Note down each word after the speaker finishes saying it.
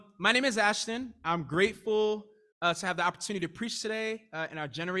My name is Ashton. I'm grateful to have the opportunity to preach today in our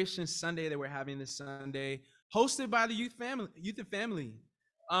Generation Sunday that we're having this Sunday, hosted by the Youth and Family.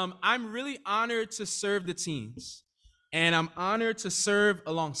 I'm really honored to serve the teens, and I'm honored to serve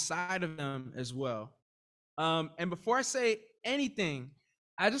alongside of them as well. And before I say anything,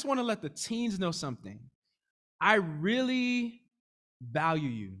 I just want to let the teens know something. I really value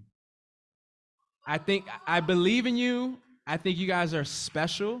you. I believe in you. I think you guys are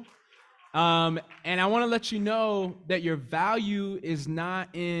special. And I want to let you know that your value is not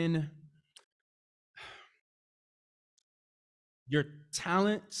in your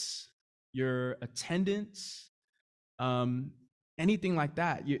talents, your attendance, um, anything like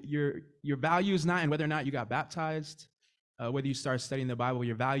that. Your value is not in whether or not you got baptized, whether you start studying the Bible.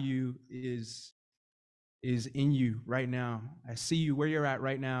 Your value is in you right now. I see you where you're at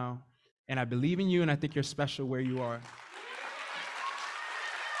right now, and I believe in you, and I think you're special where you are.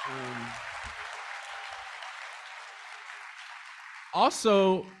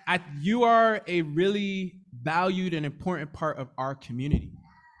 Also, you are a really valued and important part of our community.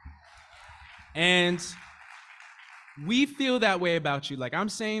 And we feel that way about you. Like I'm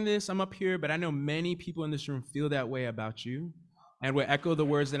saying this, I'm up here, but I know many people in this room feel that way about you and will echo the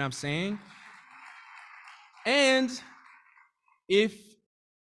words that I'm saying. And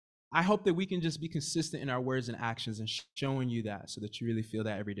I hope that we can just be consistent in our words and actions and showing you that so that you really feel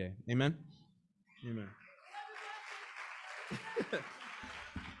that every day. Amen? Amen.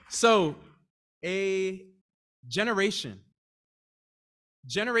 So, a generation.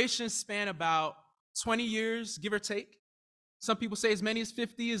 Generations span about 20 years, give or take. Some people say as many as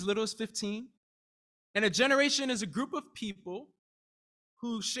 50, as little as 15. And a generation is a group of people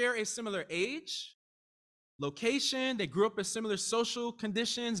who share a similar age, location, they grew up in similar social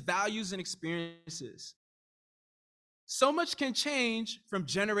conditions, values, and experiences. So much can change from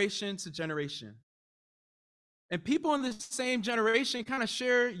generation to generation. And people in the same generation kind of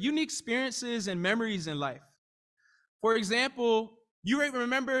share unique experiences and memories in life. For example, you might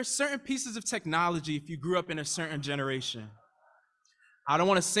remember certain pieces of technology if you grew up in a certain generation. I don't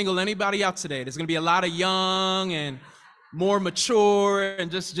want to single anybody out today. There's going to be a lot of young and more mature,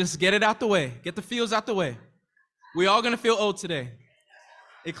 and just get it out the way. Get the feels out the way. We all going to feel old today,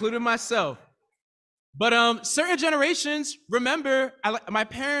 including myself. But certain generations remember, my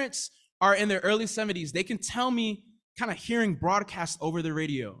parents are in their early 70s. They can tell me kind of hearing broadcasts over the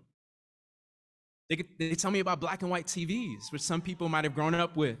radio. They tell me about black and white TVs, which some people might have grown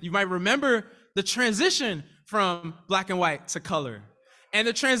up with. You might remember the transition from black and white to color. And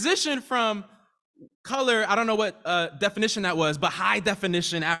the transition from color, I don't know what definition that was, but high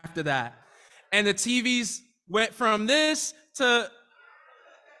definition after that. And the TVs went from this to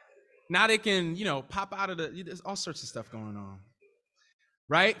now they can, pop out of there's all sorts of stuff going on.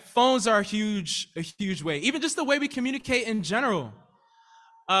 Right? Phones are a huge way. Even just the way we communicate in general.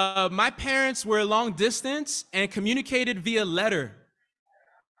 My parents were long distance and communicated via letter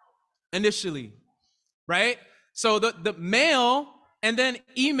initially, right? So the mail and then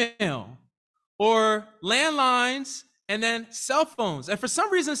email, or landlines and then cell phones. And for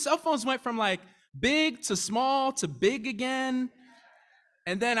some reason, cell phones went from like big to small to big again.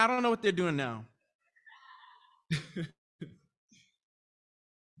 And then I don't know what they're doing now.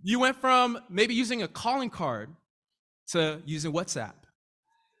 You went from maybe using a calling card to using WhatsApp,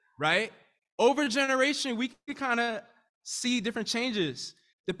 right? Over generation, we can kind of see different changes.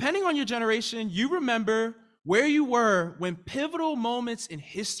 Depending on your generation, you remember where you were when pivotal moments in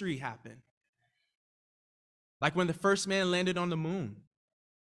history happened. Like when the first man landed on the moon,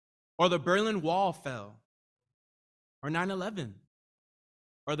 or the Berlin Wall fell, or 9/11,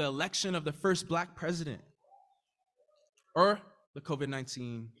 or the election of the first black president, or the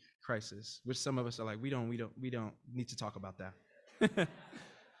COVID-19 crisis, which some of us are like, we don't need to talk about that.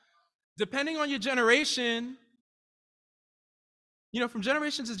 Depending on your generation, from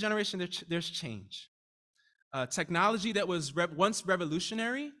generation to generation, there's change. Technology that was once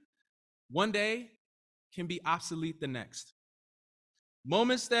revolutionary, one day can be obsolete the next.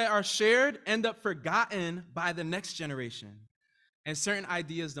 Moments that are shared end up forgotten by the next generation, and certain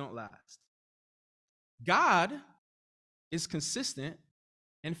ideas don't last. God is consistent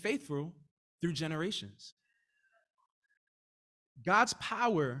and faithful through generations. God's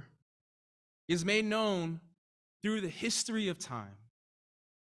power is made known through the history of time.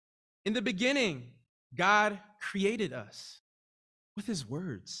 In the beginning, God created us with his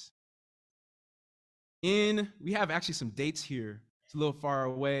words. We have actually some dates here. It's a little far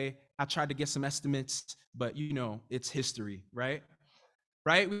away. I tried to get some estimates, but it's history, right?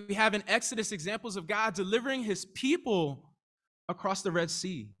 Right? We have in Exodus examples of God delivering his people across the Red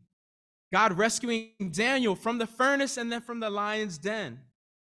Sea. God rescuing Daniel from the furnace and then from the lion's den.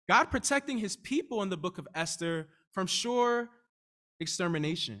 God protecting his people in the book of Esther from sure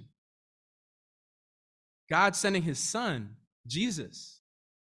extermination. God sending his son, Jesus,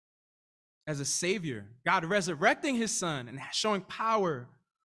 as a savior. God resurrecting his son and showing power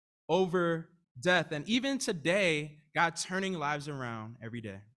over death. And even today, God turning lives around every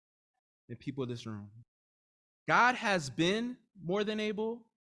day in people in this room. God has been more than able,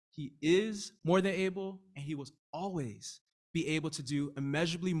 he is more than able, and he will always be able to do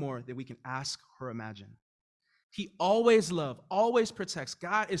immeasurably more than we can ask or imagine. He always loves, always protects.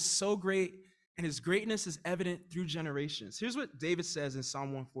 God is so great, and his greatness is evident through generations. Here's what David says in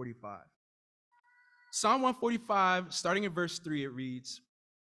Psalm 145. Psalm 145, starting in verse 3, it reads,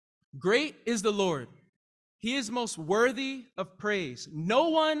 "Great is the Lord. He is most worthy of praise. No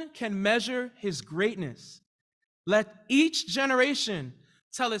one can measure his greatness. Let each generation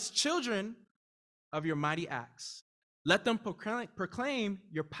tell its children of your mighty acts. Let them proclaim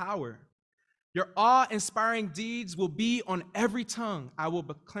your power. Your awe-inspiring deeds will be on every tongue. I will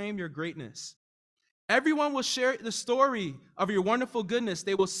proclaim your greatness. Everyone will share the story of your wonderful goodness.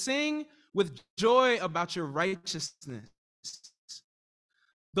 They will sing with joy about your righteousness.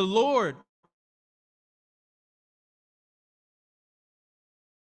 The Lord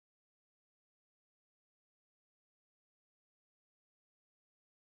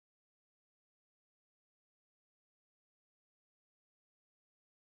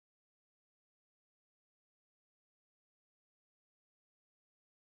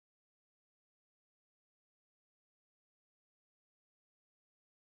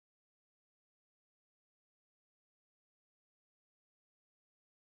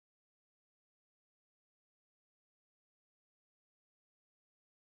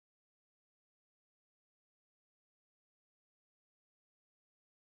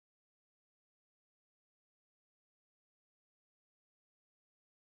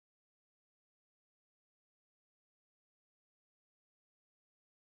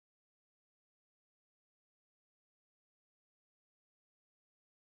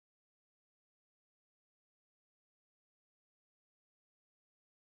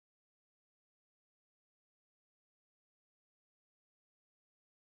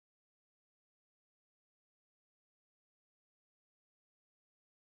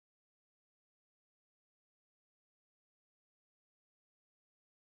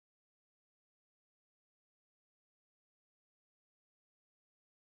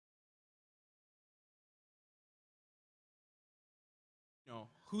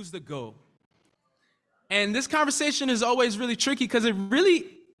who's the GOAT? And this conversation is always really tricky because it really,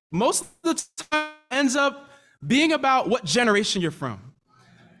 most of the time, ends up being about what generation you're from,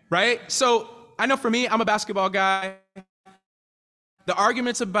 right? So I know for me, I'm a basketball guy. The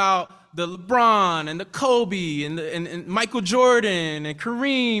arguments about the LeBron and the Kobe and Michael Jordan and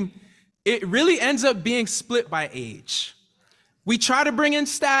Kareem, it really ends up being split by age. We try to bring in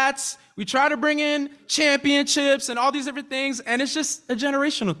stats, we try to bring in championships and all these different things, and it's just a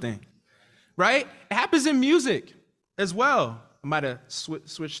generational thing, right? It happens in music as well. I might have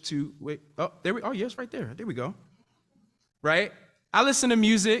switched to, wait, oh, there we, oh, yes, right there. There we go, right? I listen to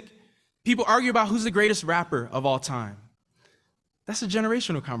music. People argue about who's the greatest rapper of all time. That's a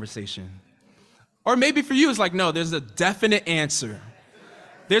generational conversation. Or maybe for you, it's like, no, there's a definite answer.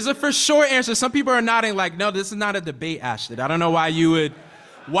 There's a for sure answer. Some people are nodding like, no, this is not a debate, Ashton. I don't know why you would,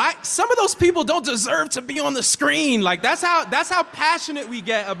 why? Some of those people don't deserve to be on the screen. Like, that's how passionate we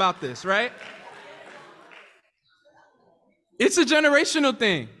get about this, right? It's a generational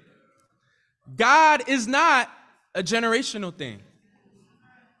thing. God is not a generational thing.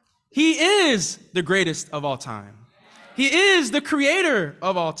 He is the greatest of all time. He is the creator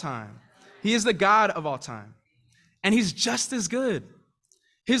of all time. He is the God of all time. And he's just as good.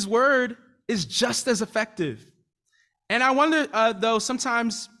 His word is just as effective. And I wonder, though,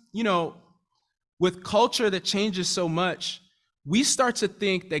 sometimes, with culture that changes so much, we start to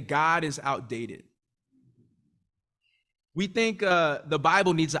think that God is outdated. We think the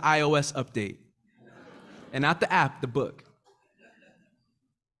Bible needs an iOS update. And not the app, the book.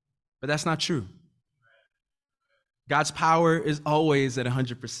 But that's not true. God's power is always at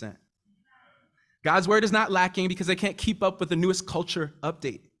 100%. God's word is not lacking because they can't keep up with the newest culture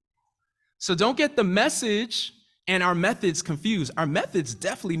update. So don't get the message and our methods confused. Our methods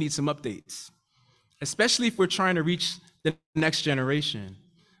definitely need some updates, especially if we're trying to reach the next generation.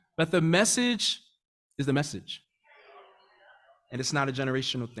 But the message is the message. And it's not a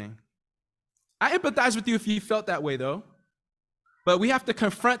generational thing. I empathize with you if you felt that way, though. But we have to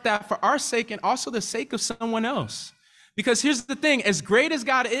confront that for our sake and also the sake of someone else. Because here's the thing, as great as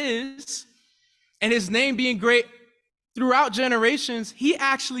God is, and his name being great throughout generations, he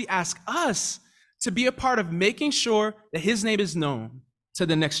actually asked us to be a part of making sure that his name is known to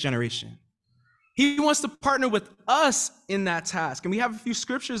the next generation. He wants to partner with us in that task. And we have a few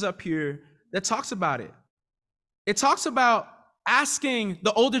scriptures up here that talks about it. It talks about asking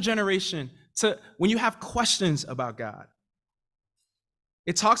the older generation to, when you have questions about God.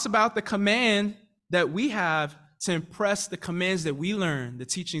 It talks about the command that we have to impress the commands that we learn, the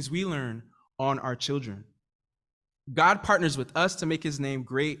teachings we learn on our children. God partners with us to make his name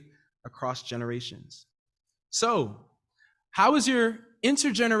great across generations. So, how is your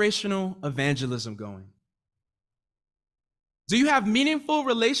intergenerational evangelism going? Do you have meaningful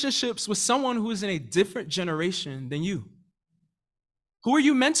relationships with someone who is in a different generation than you? Who are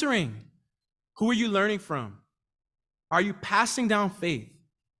you mentoring? Who are you learning from? Are you passing down faith?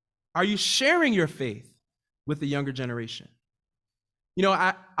 Are you sharing your faith with the younger generation? You know,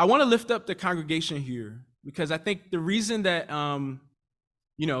 I want to lift up the congregation here because I think the reason that,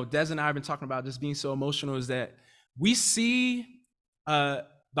 you know, Des and I have been talking about this being so emotional is that we see the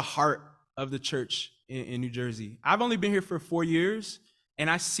heart of the church in New Jersey. I've only been here for 4 years, and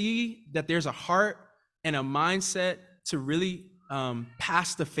I see that there's a heart and a mindset to really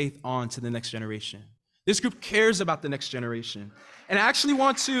pass the faith on to the next generation. This group cares about the next generation. And I actually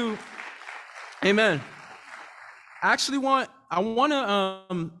want to, amen. I want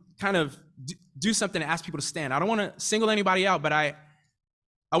to kind of do something to ask people to stand. I don't want to single anybody out, but I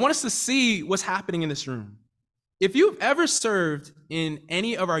want us to see what's happening in this room. If you've ever served in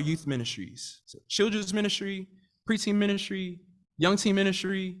any of our youth ministries, so children's ministry, preteen ministry, young teen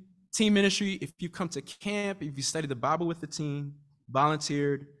ministry, if you've come to camp, if you studied the Bible with the teen,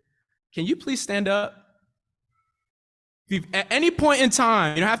 volunteered, can you please stand up? If you've, at any point in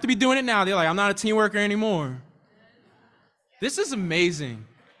time, you don't have to be doing it now. They're like, I'm not a teen worker anymore. This is amazing.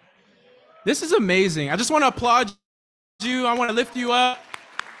 This is amazing. I just want to applaud you. I want to lift you up.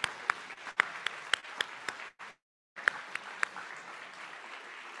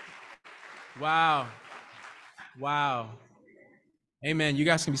 Wow. Wow. Amen. You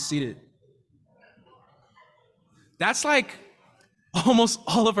guys can be seated. That's like almost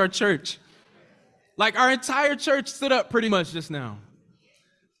all of our church. Like our entire church stood up pretty much just now.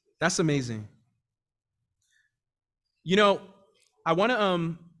 That's amazing. You know, I want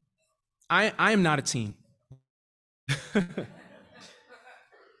to, I am not a teen.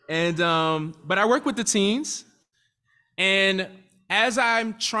 And, but I work with the teens. And as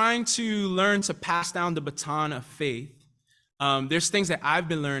I'm trying to learn to pass down the baton of faith, there's things that I've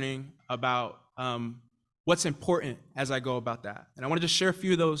been learning about what's important as I go about that. And I want to just share a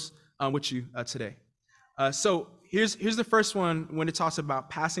few of those with you today. So here's the first one when it talks about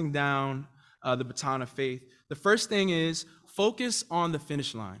passing down the baton of faith. The first thing is focus on the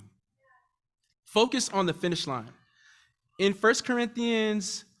finish line. Focus on the finish line. In 1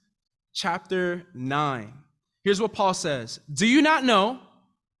 Corinthians chapter 9, here's what Paul says. Do you not know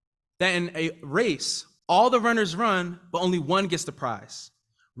that in a race, all the runners run, but only one gets the prize?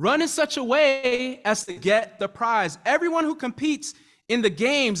 Run in such a way as to get the prize. Everyone who competes in the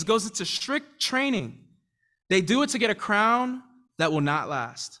games goes into strict training. They do it to get a crown that will not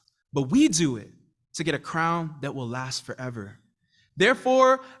last, but we do it to get a crown that will last forever.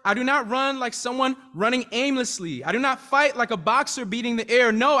 Therefore, I do not run like someone running aimlessly. I do not fight like a boxer beating the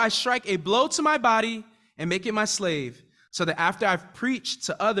air. No, I strike a blow to my body and make it my slave, so that after I've preached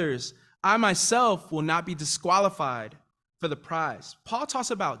to others, I myself will not be disqualified for the prize. Paul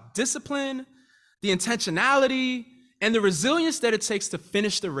talks about discipline, the intentionality, and the resilience that it takes to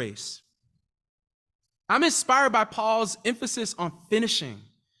finish the race. I'm inspired by Paul's emphasis on finishing.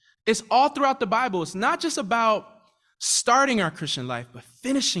 It's all throughout the Bible. It's not just about starting our Christian life, but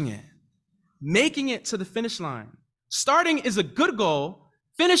finishing it, making it to the finish line. Starting is a good goal.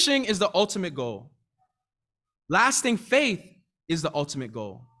 Finishing is the ultimate goal. Lasting faith is the ultimate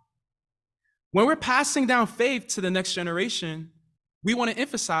goal. When we're passing down faith to the next generation, we want to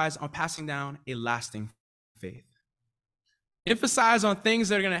emphasize on passing down a lasting faith. Emphasize on things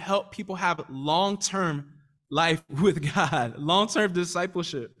that are going to help people have long-term life with God, long-term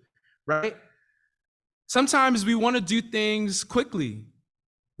discipleship, right? Sometimes we want to do things quickly.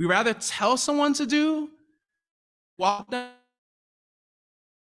 We rather tell someone to do, walk them.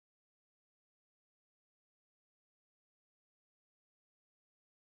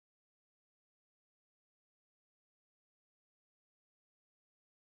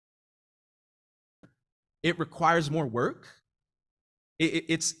 It requires more work.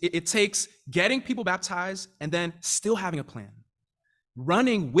 It takes getting people baptized and then still having a plan,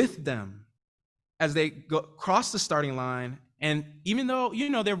 running with them as they cross the starting line. And even though,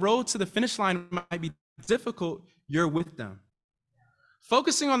 their road to the finish line might be difficult, you're with them.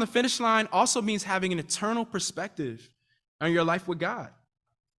 Focusing on the finish line also means having an eternal perspective on your life with God.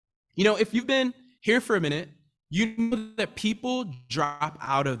 If you've been here for a minute, you know that people drop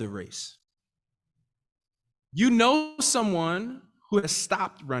out of the race. You know someone who has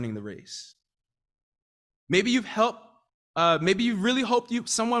stopped running the race. Maybe you've helped, maybe you really hoped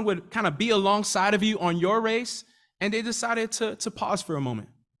someone would kind of be alongside of you on your race, and they decided to pause for a moment.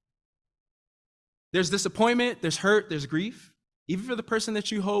 There's disappointment, there's hurt, there's grief, even for the person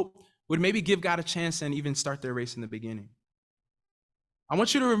that you hope would maybe give God a chance and even start their race in the beginning. I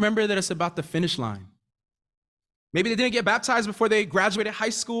want you to remember that it's about the finish line. Maybe they didn't get baptized before they graduated high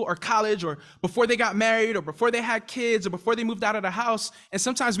school or college, or before they got married, or before they had kids, or before they moved out of the house. And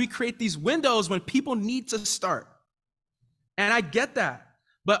sometimes we create these windows when people need to start. And I get that.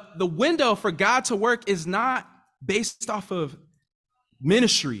 But the window for God to work is not based off of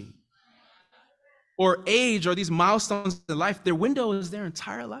ministry or age or these milestones in life. Their window is their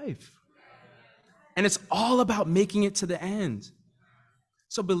entire life. And it's all about making it to the end.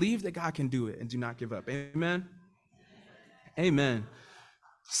 So believe that God can do it and do not give up. Amen? Amen.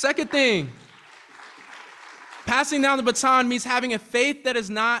 Second thing, passing down the baton means having a faith that is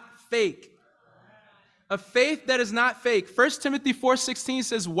not fake. A faith that is not fake. 1 Timothy 4:16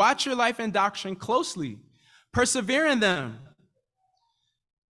 says, watch your life and doctrine closely. Persevere in them.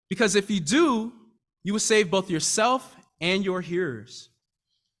 Because if you do, you will save both yourself and your hearers.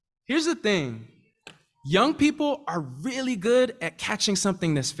 Here's the thing. Young people are really good at catching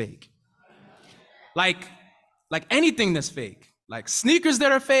something that's fake. Like anything that's fake. Like sneakers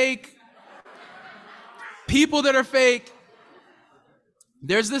that are fake, people that are fake.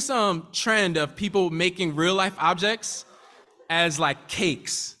 There's this trend of people making real life objects as like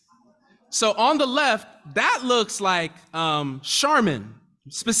cakes. So on the left, that looks like Charmin,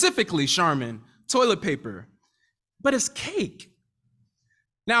 specifically Charmin, toilet paper, but it's cake.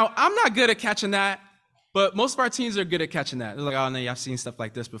 Now, I'm not good at catching that, but most of our teens are good at catching that. They're like, oh, no, I've seen stuff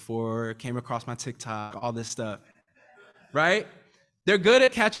like this before, came across my TikTok, all this stuff, right? They're good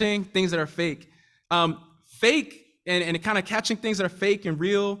at catching things that are fake. Fake and kind of catching things that are fake and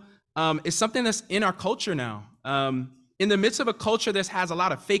real is something that's in our culture now. In the midst of a culture that has a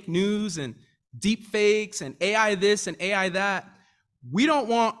lot of fake news and deep fakes and AI this and AI that, we don't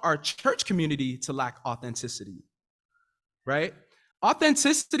want our church community to lack authenticity, right?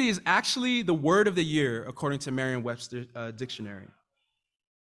 Authenticity is actually the word of the year, according to Merriam-Webster dictionary.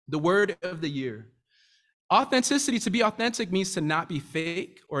 The word of the year. Authenticity, to be authentic, means to not be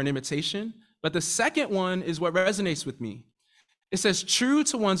fake or an imitation. But the second one is what resonates with me. It says true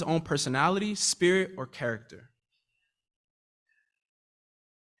to one's own personality, spirit, or character.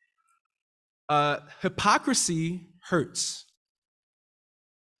 Hypocrisy hurts.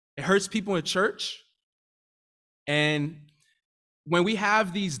 It hurts people in church. And when we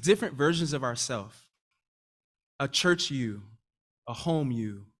have these different versions of ourselves, a church you, a home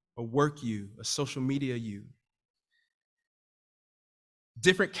you, a work you, a social media you,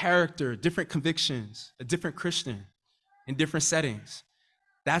 different character, different convictions, a different Christian in different settings,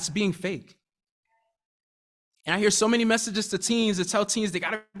 that's being fake. And I hear so many messages to teens that tell teens they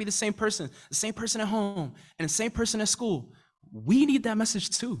gotta be the same person at home, and the same person at school. We need that message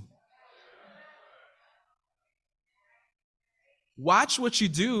too. Watch what you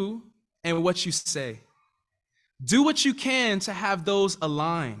do and what you say. Do what you can to have those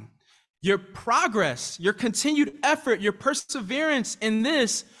align. Your progress, your continued effort, your perseverance in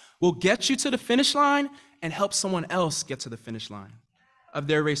this will get you to the finish line and help someone else get to the finish line of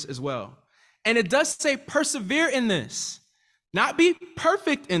their race as well. And it does say persevere in this, not be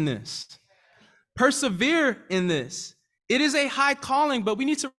perfect in this. Persevere in this. It is a high calling, but we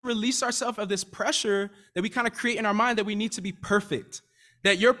need to release ourselves of this pressure that we kind of create in our mind that we need to be perfect.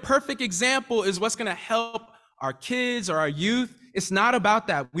 That your perfect example is what's going to help our kids or our youth. It's not about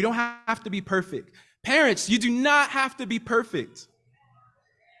that. We don't have to be perfect. Parents, you do not have to be perfect.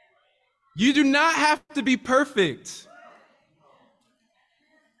 You do not have to be perfect.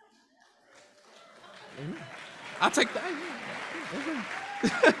 I'll take that.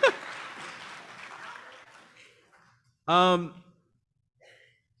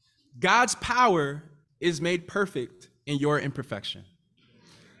 God's power is made perfect in your imperfection.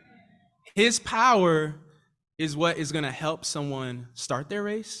 His power is what is going to help someone start their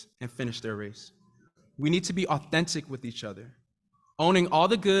race and finish their race. We need to be authentic with each other. Owning all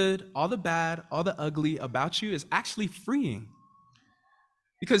the good, all the bad, all the ugly about you is actually freeing.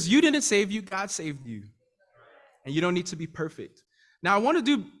 Because you didn't save you, God saved you. And you don't need to be perfect. Now, I want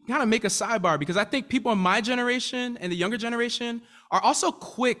to kind of make a sidebar because I think people in my generation and the younger generation are also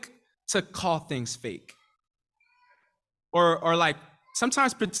quick to call things fake or like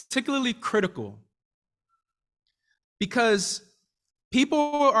sometimes particularly critical because people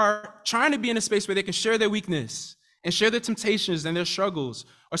are trying to be in a space where they can share their weakness and share their temptations and their struggles.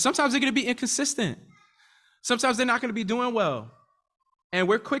 Or sometimes they're going to be inconsistent. Sometimes they're not going to be doing well. And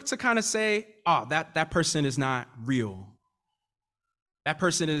we're quick to kind of say, oh, that person is not real. That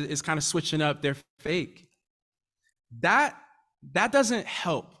person is kind of switching up, they're fake. That doesn't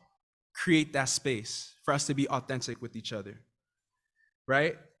help create that space for us to be authentic with each other,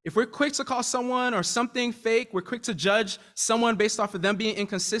 right? If we're quick to call someone or something fake, we're quick to judge someone based off of them being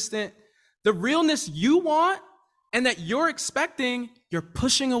inconsistent, the realness you want and that you're expecting, you're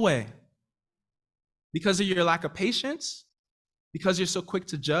pushing away because of your lack of patience, because you're so quick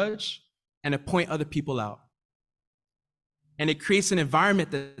to judge and to point other people out. And it creates an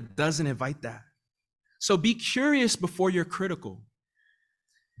environment that doesn't invite that. So be curious before you're critical.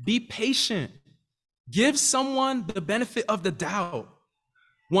 Be patient. Give someone the benefit of the doubt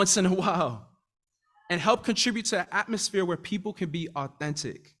once in a while and help contribute to an atmosphere where people can be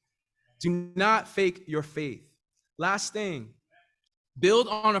authentic. Do not fake your faith. Last thing, build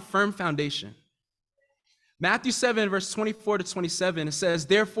on a firm foundation. Matthew 7, verse 24 to 27, it says,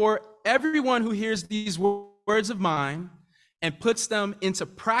 therefore, everyone who hears these words of mine and puts them into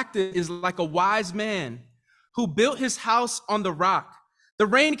practice is like a wise man who built his house on the rock. The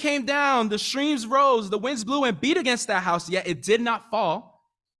rain came down, the streams rose, the winds blew and beat against that house, yet it did not fall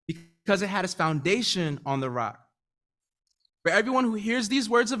because it had its foundation on the rock. For everyone who hears these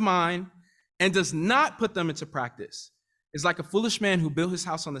words of mine and does not put them into practice is like a foolish man who built his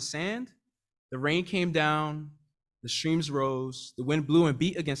house on the sand. The rain came down, the streams rose, the wind blew and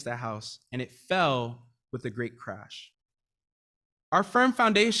beat against that house, and it fell with a great crash. Our firm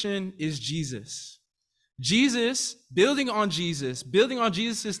foundation is Jesus. Building on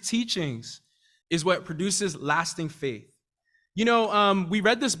Jesus' teachings is what produces lasting faith. You know, we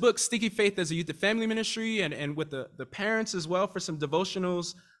read this book, Sticky Faith, as a youth and family ministry and with the parents as well for some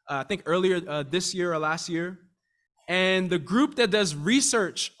devotionals, I think earlier this year or last year. And the group that does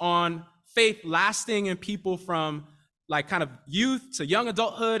research on faith lasting in people from like kind of youth to young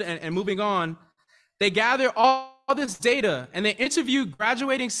adulthood and moving on, they gather all this data and they interview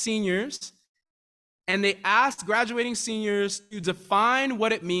graduating seniors and they ask graduating seniors to define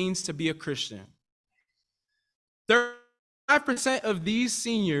what it means to be a Christian. 35% of these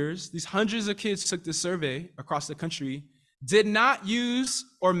seniors, these hundreds of kids took this survey across the country, did not use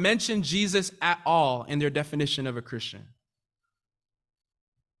or mention Jesus at all in their definition of a Christian.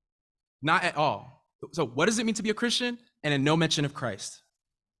 Not at all. So what does it mean to be a Christian? And then no mention of Christ.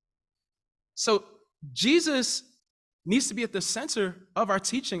 So Jesus needs to be at the center of our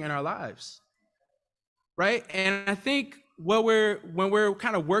teaching and our lives, right? And I think when we're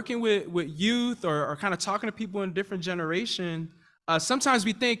kind of working with youth or kind of talking to people in a different generation, sometimes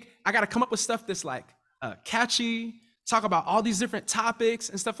we think, I got to come up with stuff that's like catchy, talk about all these different topics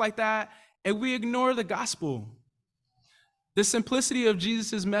and stuff like that, and we ignore the gospel. The simplicity of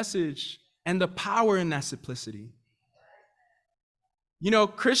Jesus' message and the power in that simplicity. You know,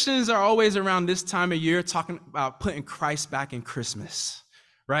 Christians are always around this time of year talking about putting Christ back in Christmas,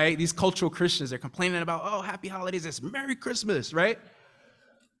 right? These cultural Christians, they're complaining about, oh, happy holidays, it's Merry Christmas, right?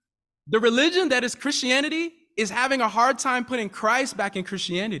 The religion that is Christianity is having a hard time putting Christ back in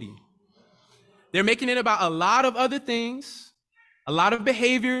Christianity. They're making it about a lot of other things, a lot of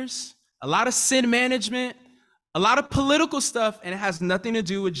behaviors, a lot of sin management, a lot of political stuff, and it has nothing to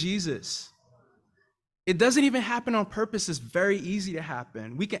do with Jesus. It doesn't even happen on purpose. It's very easy to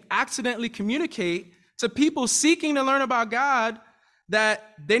happen. We can accidentally communicate to people seeking to learn about God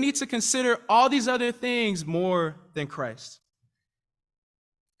that they need to consider all these other things more than Christ.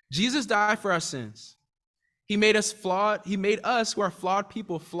 Jesus died for our sins. He made us flawed. He made us who are flawed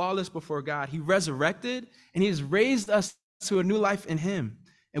people flawless before God. He resurrected and he has raised us to a new life in him.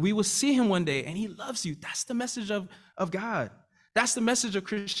 And we will see him one day and he loves you. That's the message of God. That's the message of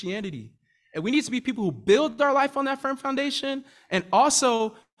Christianity. And we need to be people who build our life on that firm foundation and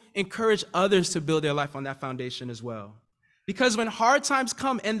also encourage others to build their life on that foundation as well. Because when hard times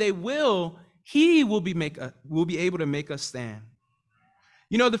come, and they will, he will be able to make us stand.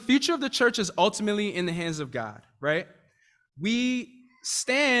 You know, the future of the church is ultimately in the hands of God, right? We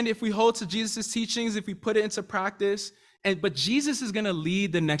stand if we hold to Jesus' teachings, if we put it into practice, but Jesus is going to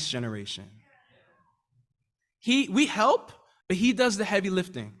lead the next generation. We help, but he does the heavy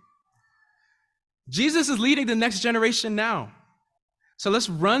lifting. Jesus is leading the next generation now. So let's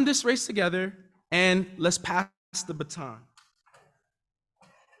run this race together and let's pass the baton.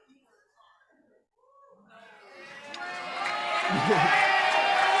 You could,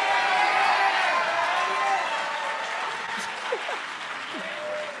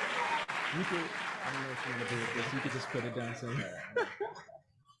 I don't know if you want to do it this. You could just put it down somewhere.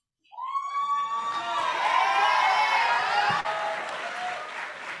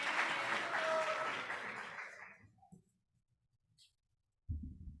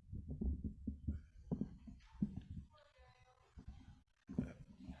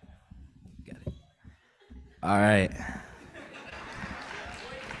 Got it. All right.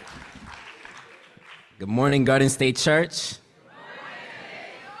 Good morning, Garden State Church.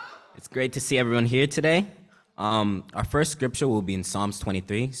 It's great to see everyone here today. Our first scripture will be in Psalms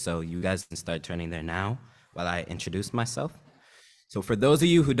 23, so you guys can start turning there now while I introduce myself. So for those of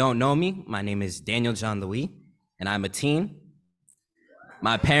you who don't know me, my name is Daniel John Louis, and I'm a teen.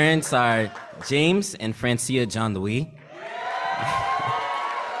 My parents are James and Francia John Louis.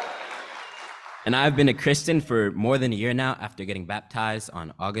 And I've been a Christian for more than a year now after getting baptized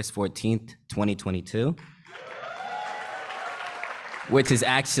on August 14th, 2022, which is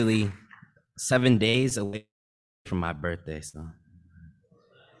actually 7 days away from my birthday.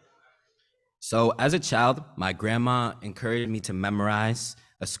 So as a child, my grandma encouraged me to memorize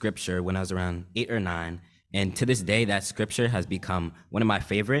a scripture when I was around 8 or 9. And to this day, that scripture has become one of my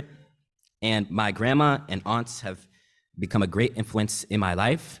favorite. And my grandma and aunts have become a great influence in my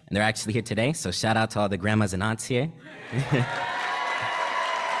life. And they're actually here today. So shout out to all the grandmas and aunts here.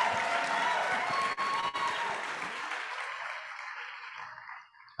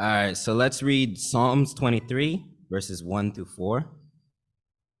 All right, so let's read Psalms 23, verses 1 through 4.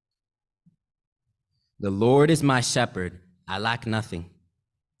 The Lord is my shepherd, I lack nothing.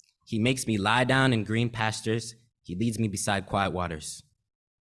 He makes me lie down in green pastures. He leads me beside quiet waters.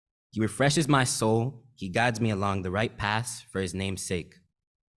 He refreshes my soul. He guides me along the right paths for his name's sake.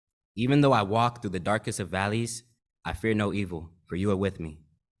 Even though I walk through the darkest of valleys, I fear no evil, for you are with me.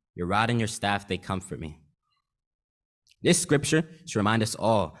 Your rod and your staff, they comfort me. This scripture should remind us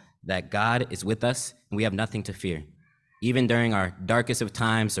all that God is with us and we have nothing to fear. Even during our darkest of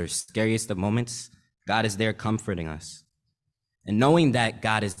times or scariest of moments, God is there comforting us. And knowing that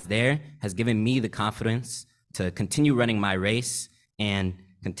God is there has given me the confidence to continue running my race and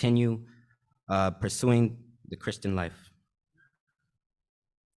continue pursuing the Christian life.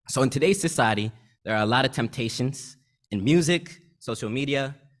 So in today's society, there are a lot of temptations in music, social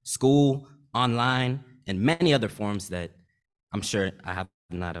media, school, online, and many other forms that I'm sure I have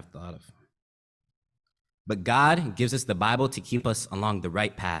not have thought of. But God gives us the Bible to keep us along the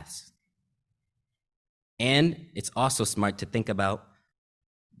right paths. And it's also smart to think about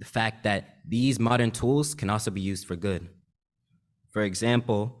the fact that these modern tools can also be used for good. For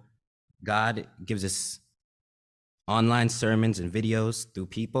example, God gives us online sermons and videos through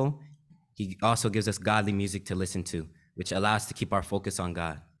people. He also gives us godly music to listen to, which allows us to keep our focus on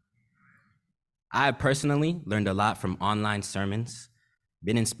God. I have personally learned a lot from online sermons,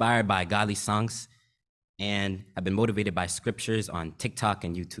 been inspired by godly songs, and have been motivated by scriptures on TikTok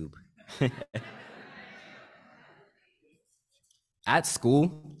and YouTube. At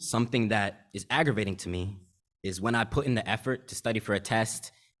school, something that is aggravating to me is when I put in the effort to study for a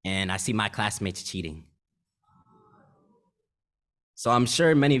test and I see my classmates cheating. So I'm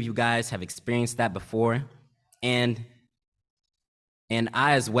sure many of you guys have experienced that before, and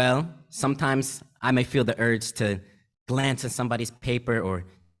I as well. Sometimes I may feel the urge to glance at somebody's paper or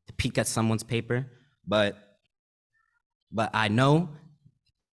to peek at someone's paper, but I know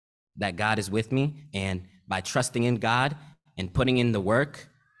that God is with me, and by trusting in God and putting in the work,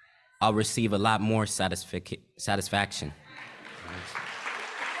 I'll receive a lot more satisfaction.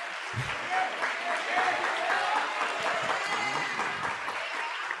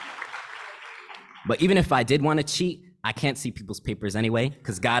 But even if I did want to cheat, I can't see people's papers anyway,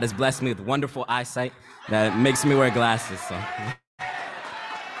 because God has blessed me with wonderful eyesight that makes me wear glasses. So.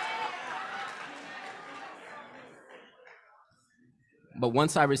 But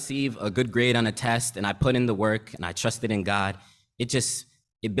once I receive a good grade on a test and I put in the work and I trusted in God,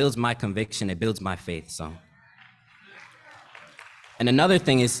 it builds my conviction, it builds my faith. So. And another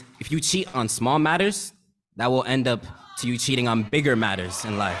thing is, if you cheat on small matters, that will end up to you cheating on bigger matters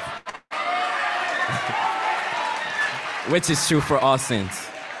in life. Which is true for all sins.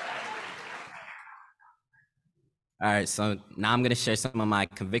 All right, so now I'm gonna share some of my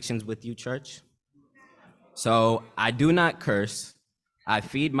convictions with you, church. So I do not curse. I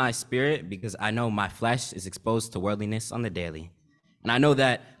feed my spirit because I know my flesh is exposed to worldliness on the daily. And I know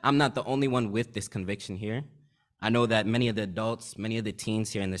that I'm not the only one with this conviction here. I know that many of the adults, many of the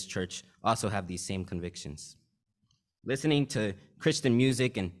teens here in this church also have these same convictions. Listening to Christian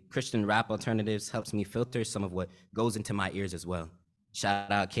music and Christian rap alternatives helps me filter some of what goes into my ears as well.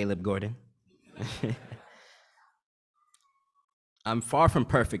 Shout out Caleb Gordon. I'm far from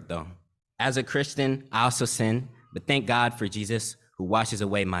perfect though. As a Christian, I also sin, but thank God for Jesus who washes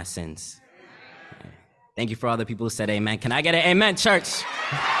away my sins. Thank you for all the people who said amen. Can I get an amen, church?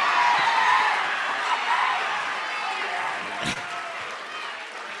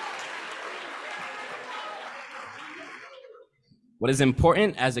 What is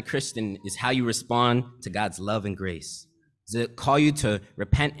important as a Christian is how you respond to God's love and grace. Does it call you to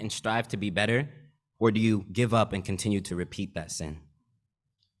repent and strive to be better, or do you give up and continue to repeat that sin?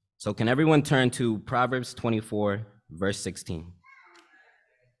 So can everyone turn to Proverbs 24, verse 16?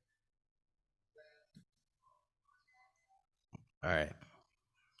 All right.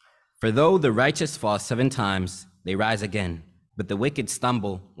 For though the righteous fall 7 times, they rise again, but the wicked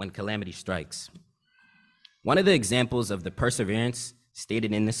stumble when calamity strikes. One of the examples of the perseverance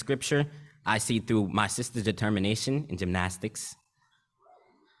stated in this scripture I see through my sister's determination in gymnastics.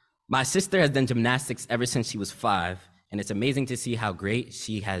 My sister has done gymnastics ever since she was 5, and it's amazing to see how great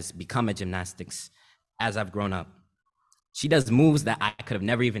she has become at gymnastics as I've grown up. She does moves that I could have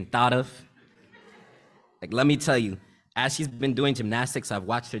never even thought of. Like, let me tell you, as she's been doing gymnastics, I've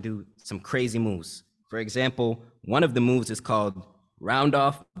watched her do some crazy moves. For example, one of the moves is called round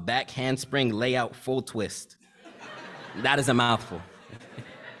off back handspring layout full twist. That is a mouthful.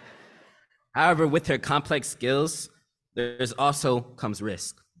 However, with her complex skills, there's also comes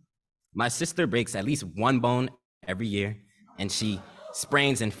risk. My sister breaks at least 1 bone every year, and she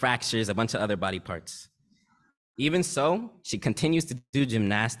sprains and fractures a bunch of other body parts. Even so, she continues to do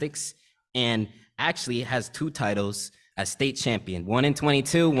gymnastics and actually has 2 titles as state champion, one in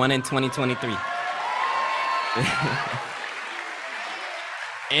 22, one in 2023.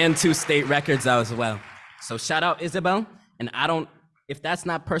 And 2 state records as well. So shout out Isabel, and if that's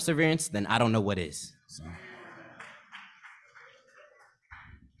not perseverance, then I don't know what is. So.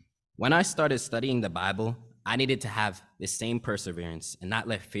 When I started studying the Bible, I needed to have the same perseverance and not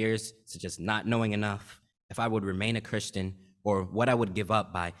let fears such as not knowing enough, if I would remain a Christian, or what I would give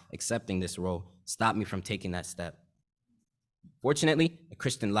up by accepting this role, stop me from taking that step. Fortunately, a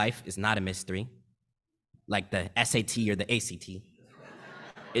Christian life is not a mystery, like the SAT or the ACT.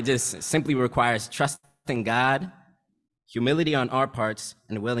 It just simply requires trust in God, humility on our parts,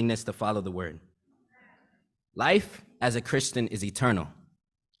 and a willingness to follow the word. Life as a Christian is eternal.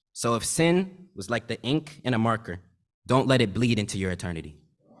 So if sin was like the ink in a marker, don't let it bleed into your eternity.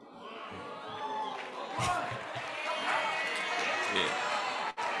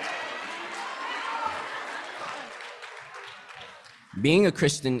 Being a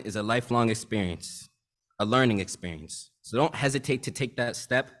Christian is a lifelong experience, a learning experience. So don't hesitate to take that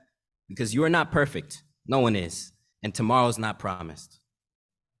step because you are not perfect. No one is, and tomorrow's not promised.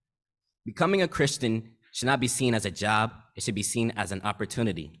 Becoming a Christian should not be seen as a job. It should be seen as an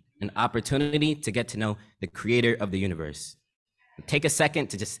opportunity to get to know the creator of the universe. Take a second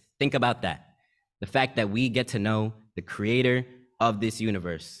to just think about that. The fact that we get to know the creator of this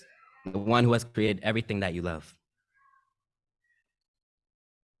universe, the one who has created everything that you love.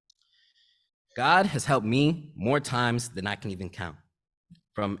 God has helped me more times than I can even count.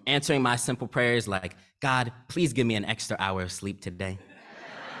 From answering my simple prayers like, God, please give me an extra hour of sleep today,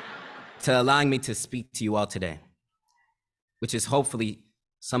 to allowing me to speak to you all today, which is hopefully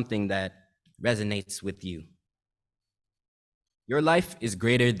something that resonates with you. Your life is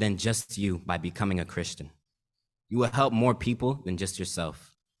greater than just you by becoming a Christian. You will help more people than just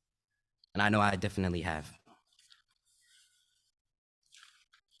yourself. And I know I definitely have.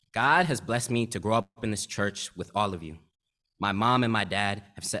 God has blessed me to grow up in this church with all of you. My mom and my dad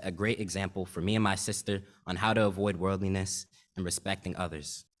have set a great example for me and my sister on how to avoid worldliness and respecting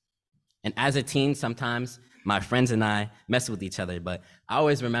others. And as a teen, sometimes my friends and I mess with each other, but I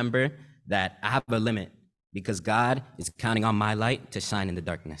always remember that I have a limit because God is counting on my light to shine in the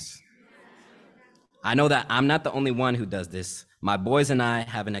darkness. I know that I'm not the only one who does this. My boys and I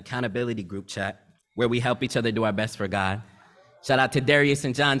have an accountability group chat where we help each other do our best for God. Shout out to Darius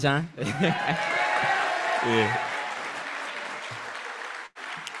and John. Yeah.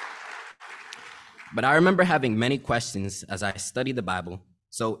 But I remember having many questions as I studied the Bible,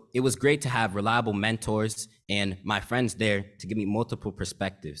 so it was great to have reliable mentors and my friends there to give me multiple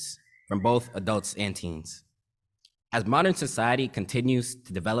perspectives from both adults and teens. As modern society continues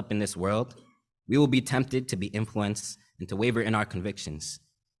to develop in this world, we will be tempted to be influenced and to waver in our convictions,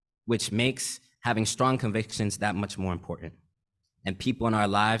 which makes having strong convictions that much more important, and people in our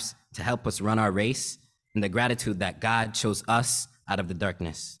lives to help us run our race, and the gratitude that God chose us out of the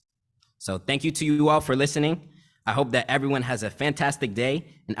darkness. So thank you to you all for listening. I hope that everyone has a fantastic day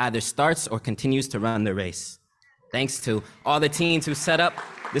and either starts or continues to run the race. Thanks to all the teens who set up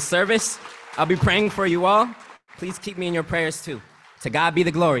this service. I'll be praying for you all. Please keep me in your prayers too. To God be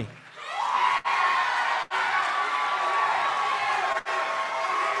the glory.